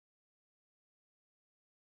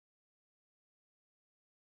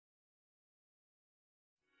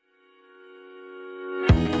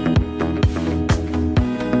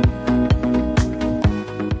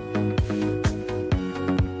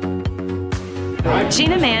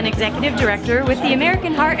Gina Mann, Executive Director with the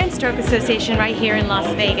American Heart and Stroke Association right here in Las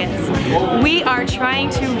Vegas. We are trying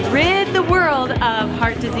to rid the world of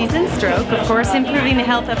heart disease and stroke, of course improving the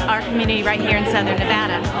health of our community right here in Southern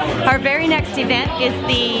Nevada. Our very next event is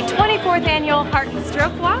the 24th Annual Heart and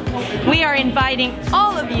Stroke Walk. We are inviting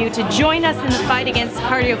all of you to join us in the fight against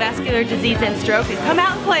cardiovascular disease and stroke and come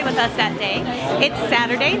out and play with us that day. It's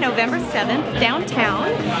Saturday, November 7th, downtown.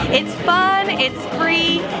 It's fun, it's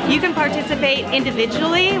free. You can participate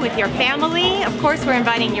individually with your family. Of course, we're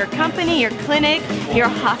inviting your company, your clinic, your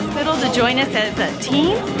hospital to join us as a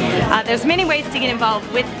team. There's many ways to get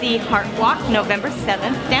involved with the Heart Walk, November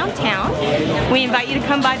 7th, downtown. We invite you to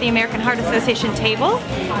come by the American Heart Association table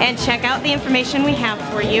and check out the information we have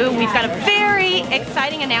for you. We've got a very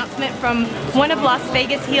exciting announcement from one of Las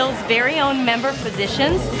Vegas Heal's very own member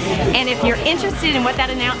physicians. And if you're interested in what that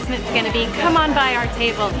announcement is going to be, come on by our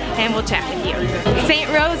table and we'll chat with you. St.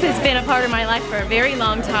 Rose has been a part of my life for a very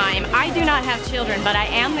long time. I do not have children, but I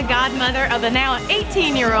am the godmother of a now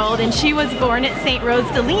 18-year-old, and she was born at St. Rose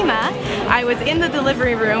de Lima. I was in the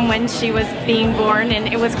delivery room when she was being born, and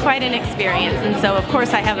it was quite an experience. And so, of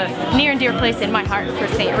course, I have a near and dear place in my heart for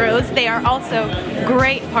St. Rose. They are also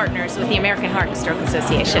great partners with the American Heart and Stroke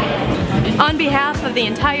Association. On behalf of the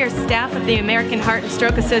entire staff of the American Heart and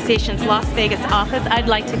Stroke Association's Las Vegas office, I'd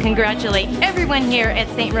like to congratulate everyone here at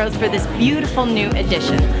St. Rose for this beautiful new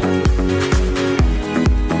addition.